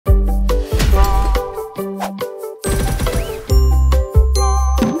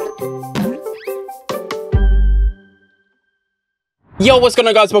Yo, what's going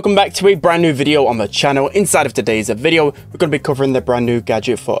on guys, welcome back to a brand new video on the channel. Inside of today's video, we're going to be covering the brand new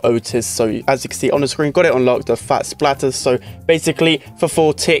gadget for Otis. So as you can see on the screen, got it unlocked, the fat splatters. So basically for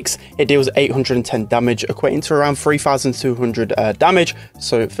 4 ticks, it deals 810 damage, equating to around 3,200 damage.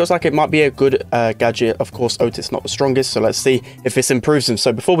 So it feels like it might be a good gadget. Of course, Otis not the strongest, so let's see if this improves him.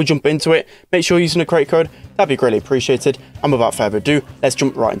 So before we jump into it, make sure you're using the create code. That'd be greatly appreciated. And without further ado, let's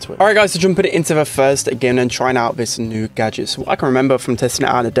jump right into it. All right guys, so jumping into the first game and trying out this new gadget. So I can remember from testing it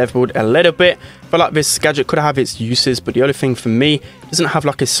out in the dev build a little bit, I feel like this gadget could have its uses, but the only thing for me, it doesn't have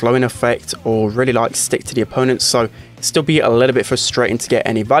like a slowing effect or really like stick to the opponent, so still be a little bit frustrating to get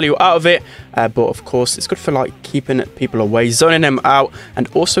any value out of it. But of course it's good for like keeping people away, zoning them out, and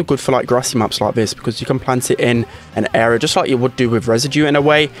also good for like grassy maps like this because you can plant it in an area just like you would do with residue in a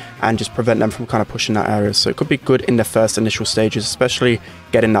way and just prevent them from kind of pushing that area. So it could be good in the first initial stages, especially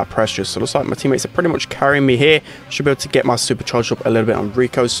getting that pressure. So it looks like my teammates are pretty much carrying me here. Should be able to get my supercharge up a little bit on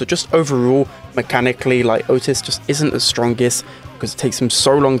Rico. So just overall mechanically, like Otis just isn't the strongest because it takes him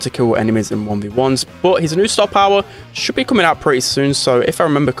so long to kill enemies in 1v1s, but his new star power should be coming out pretty soon. So if I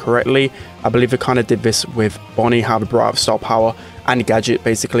remember correctly, I believe they kind of did this with Bonnie, how they brought out star power and gadget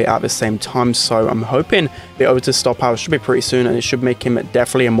basically at the same time. So I'm hoping the Otis star power should be pretty soon, and it should make him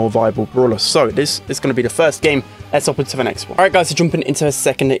definitely a more viable brawler. So this is going to be the first game. Let's hop into the next one. All right guys, so jumping into the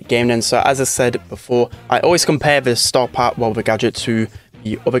second game then. So as I said before, I always compare the star power, well, the gadget to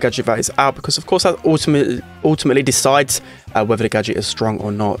the other gadget that is out, because of course that ultimately decides whether the gadget is strong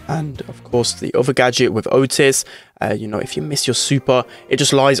or not. And of course the other gadget with Otis, you know, if you miss your super, it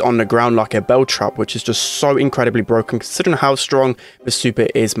just lies on the ground like a bell trap, which is just so incredibly broken considering how strong the super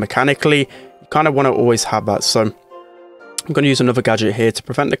is mechanically. You kind of want to always have that. So I'm going to use another gadget here to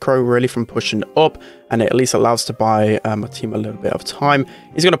prevent the crow really from pushing up, and it at least allows to buy my team a little bit of time.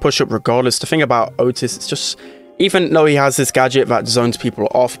 He's going to push up regardless. The thing about Otis, it's just, even though he has this gadget that zones people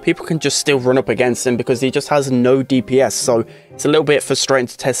off, people can just still run up against him because he just has no DPS. So it's a little bit frustrating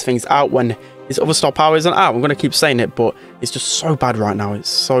to test things out when his other star power isn't out. I'm going to keep saying it, but it's just so bad right now. It's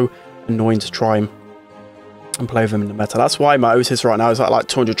so annoying to try and play with him in the meta. That's why my Otis right now is at like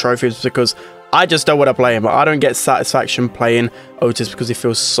 200 trophies, because I just don't want to play him. I don't get satisfaction playing Otis because he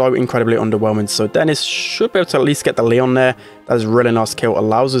feels so incredibly underwhelming. So Dennis should be able to at least get the Leon there. That is a really nice kill.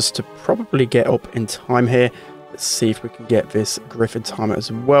 Allows us to probably get up in time here. Let's see if we can get this Griffin timer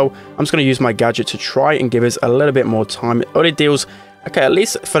as well. I'm just going to use my gadget to try and give us a little bit more time. It only deals, okay, at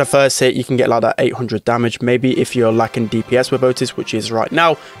least for the first hit, you can get like that 800 damage. Maybe if you're lacking DPS with Otis, which is right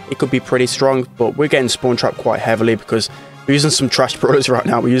now, it could be pretty strong. But we're getting spawn trapped quite heavily because we're using some trash brawlers right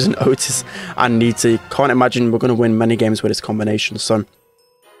now. We're using Otis and Nita. Can't imagine we're going to win many games with this combination. So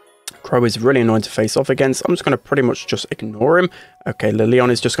Crow is really annoying to face off against. I'm just going to pretty much just ignore him. Okay,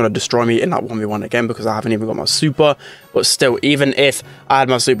 Leon is just going to destroy me in that 1v1 again because I haven't even got my super. But still, even if I had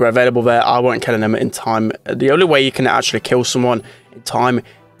my super available there, I won't kill him in time. The only way you can actually kill someone in time,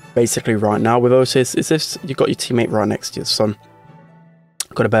 basically right now with Otis, is if you've got your teammate right next to you. So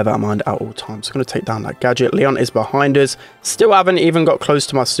got to bear that in mind at all times. So I'm going to take down that gadget. Leon is behind us. Still haven't even got close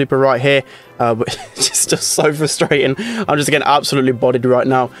to my super right here. But it's just so frustrating. I'm just getting absolutely bodied right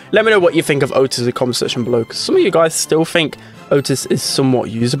now. Let me know what you think of Otis in the comment section below, because some of you guys still think Otis is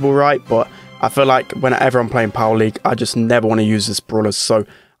somewhat usable, right? But I feel like whenever I'm playing Power League, I just never want to use this brawler. So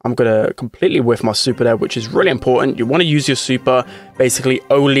I'm going to completely whiff my super there, which is really important. You want to use your super basically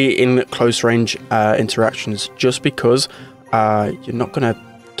only in close range interactions, just because you're not going to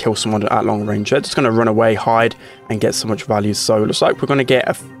kill someone at long range. They're just going to run away, hide, and get so much value. So it looks like we're going to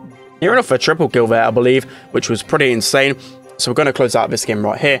get near enough a triple kill there, I believe, which was pretty insane. So we're going to close out this game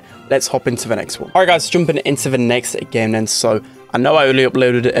right here. Let's hop into the next one. All right, guys, jumping into the next game then. So I know I only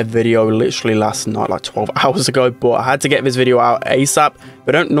uploaded a video literally last night, like 12 hours ago, but I had to get this video out ASAP.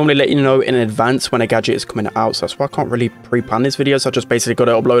 They don't normally let you know in advance when a gadget is coming out, so that's why I can't really pre-plan this video. So I just basically got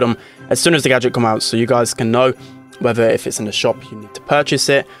to upload them as soon as the gadget come out, so you guys can know whether if it's in the shop you need to purchase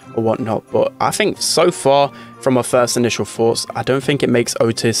it or whatnot. But I think so far from my first initial thoughts, I don't think it makes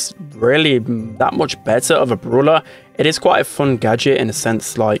Otis really that much better of a brawler. It is quite a fun gadget in a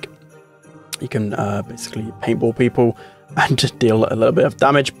sense, like you can basically paintball people and just deal a little bit of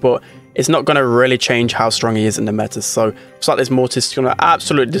damage, but it's not going to really change how strong he is in the meta. So it's like this Mortis is going to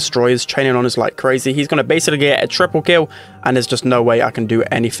absolutely destroy us, training on us like crazy. He's going to basically get a triple kill, and there's just no way I can do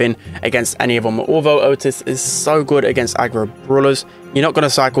anything against any of them. Although Otis is so good against aggro brawlers, you're not going to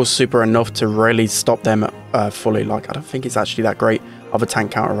cycle super enough to really stop them fully. Like, I don't think it's actually that great of a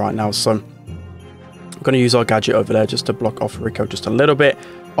tank counter right now. So I'm going to use our gadget over there just to block off Rico just a little bit.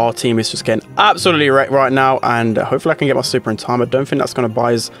 Our team is just getting absolutely wrecked right now, and hopefully I can get my super in time. I don't think that's going to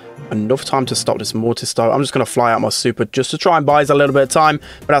buy us enough time to stop this Mortis though. I'm just going to fly out my super just to try and buy us a little bit of time,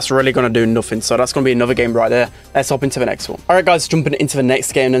 but that's really going to do nothing. So that's going to be another game right there. Let's hop into the next one. All right, guys, jumping into the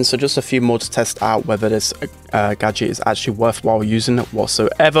next game then. So just a few more to test out whether this gadget is actually worthwhile using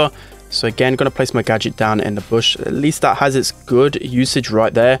whatsoever. So again, going to place my gadget down in the bush. At least that has its good usage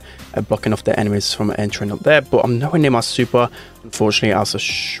right there, blocking off the enemies from entering up there. But I'm nowhere near my super. Unfortunately, I also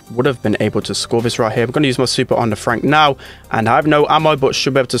would have been able to score this right here. I'm going to use my super on the Frank now, and I have no ammo, but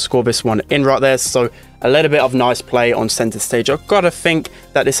should be able to score this one in right there. So a little bit of nice play on center stage. I've got to think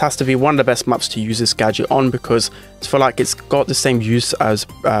that this has to be one of the best maps to use this gadget on, because I feel like it's got the same use as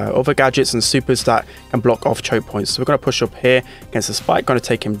other gadgets and supers that can block off choke points. So we're going to push up here against the spike, going to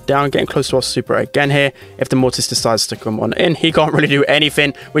take him down, getting close to our super again here. If the Mortis decides to come on in, he can't really do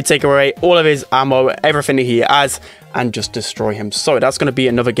anything. We take away all of his ammo, everything he has, and just destroy him. So that's going to be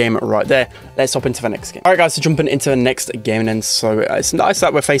another game right there. Let's hop into the next game. All right, guys, so jumping into the next game then. So it's nice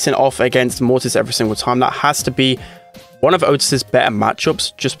that we're facing off against Mortis every single time. That has to be one of Otis's better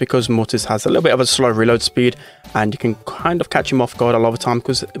matchups, just because Mortis has a little bit of a slow reload speed, and you can kind of catch him off guard a lot of the time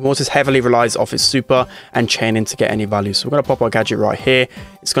because Mortis heavily relies off his super and chaining to get any value. So we're going to pop our gadget right here.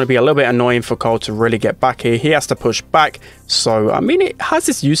 It's going to be a little bit annoying for Cole to really get back here. He has to push back. So I mean, it has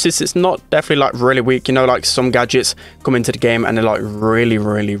its uses. It's not definitely like really weak, you know, like some gadgets come into the game and they're like really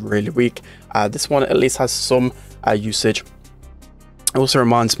weak. This one at least has some usage. It also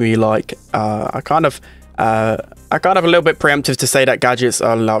reminds me like I kind of a little bit preemptive to say that gadgets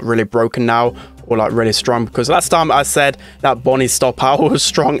are like really broken now or like really strong, because last time I said that Bonnie's star power was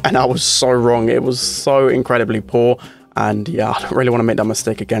strong and I was so wrong. It was so incredibly poor, and yeah, I don't really want to make that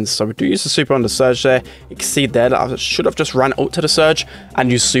mistake again. So we do use the super on the surge there. You can see there that I should have just ran up to the surge and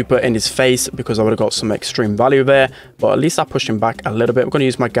used super in his face, because I would have got some extreme value there, but at least I pushed him back a little bit. I'm going to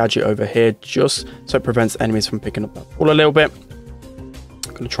use my gadget over here just so it prevents enemies from picking up that ball a little bit.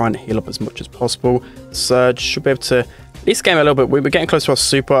 I'm going to try and heal up as much as possible. Surge should be able to at least game a little bit. We were getting close to our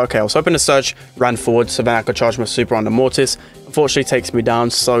super. Okay, I was hoping the surge ran forward so then I could charge my super on the Mortis. Unfortunately, it takes me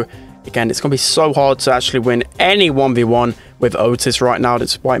down. So again, it's going to be so hard to actually win any 1v1 with Otis right now.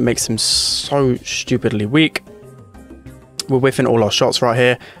 That's why it makes him so stupidly weak. We're whiffing all our shots right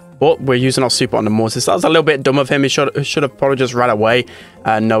here, but we're using our super on the Mortis. That was a little bit dumb of him. He should have probably just ran away,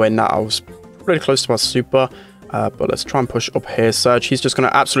 knowing that I was really close to our super. But let's try and push up here. Surge, he's just going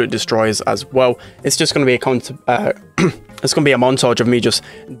to absolutely destroy us as well. It's just going to be it's going to be a montage of me just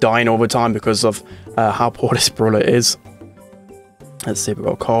dying all the time because of how poor this brawler is. Let's see, we've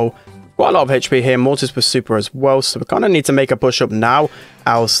got Cole. Quite a lot of HP here. Mortis with super as well, so we kind of need to make a push up now,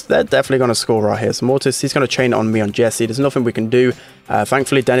 else they're definitely going to score right here. So Mortis, he's going to chain it on me on Jesse. There's nothing we can do.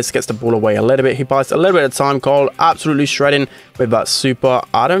 Thankfully, Dennis gets the ball away a little bit. He buys a little bit of time. Cole absolutely shredding with that super.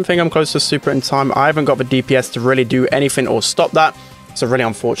 I don't think I'm close to super in time. I haven't got the DPS to really do anything or stop that. So really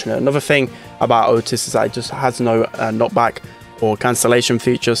unfortunate. Another thing about Otis is that it just has no knockback or cancellation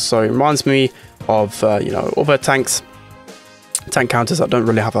features. So it reminds me of you know, other tank counters that don't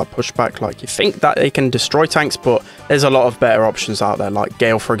really have that pushback. Like, you think that they can destroy tanks, but there's a lot of better options out there. Like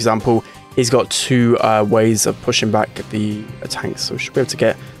Gale, for example, he's got two ways of pushing back the tanks, so we should be able to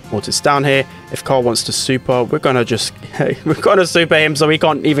get Mortis down here. If Carl wants to super, we're gonna just we're gonna super him, so he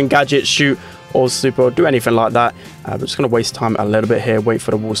can't even gadget, shoot, or super, or do anything like that. We're just gonna waste time a little bit here, wait for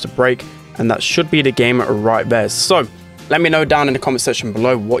the walls to break, and that should be the game right there. So let me know down in the comment section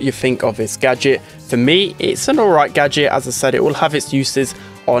below what you think of this gadget. For me, it's an alright gadget. As I said, it will have its uses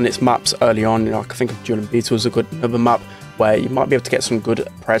on its maps early on. You know, I can think of Duel and Beetle as another map where you might be able to get some good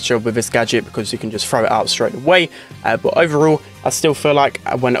pressure with this gadget because you can just throw it out straight away. But overall, I still feel like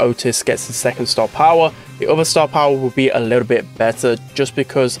when Otis gets the second star power, the other star power will be a little bit better, just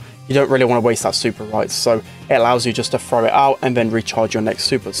because you don't really want to waste that super, right? So it allows you just to throw it out and then recharge your next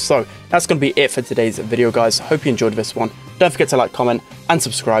super. So that's going to be it for today's video, guys. Hope you enjoyed this one. Don't forget to like, comment, and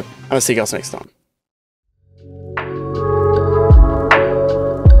subscribe, and I'll see you guys next time.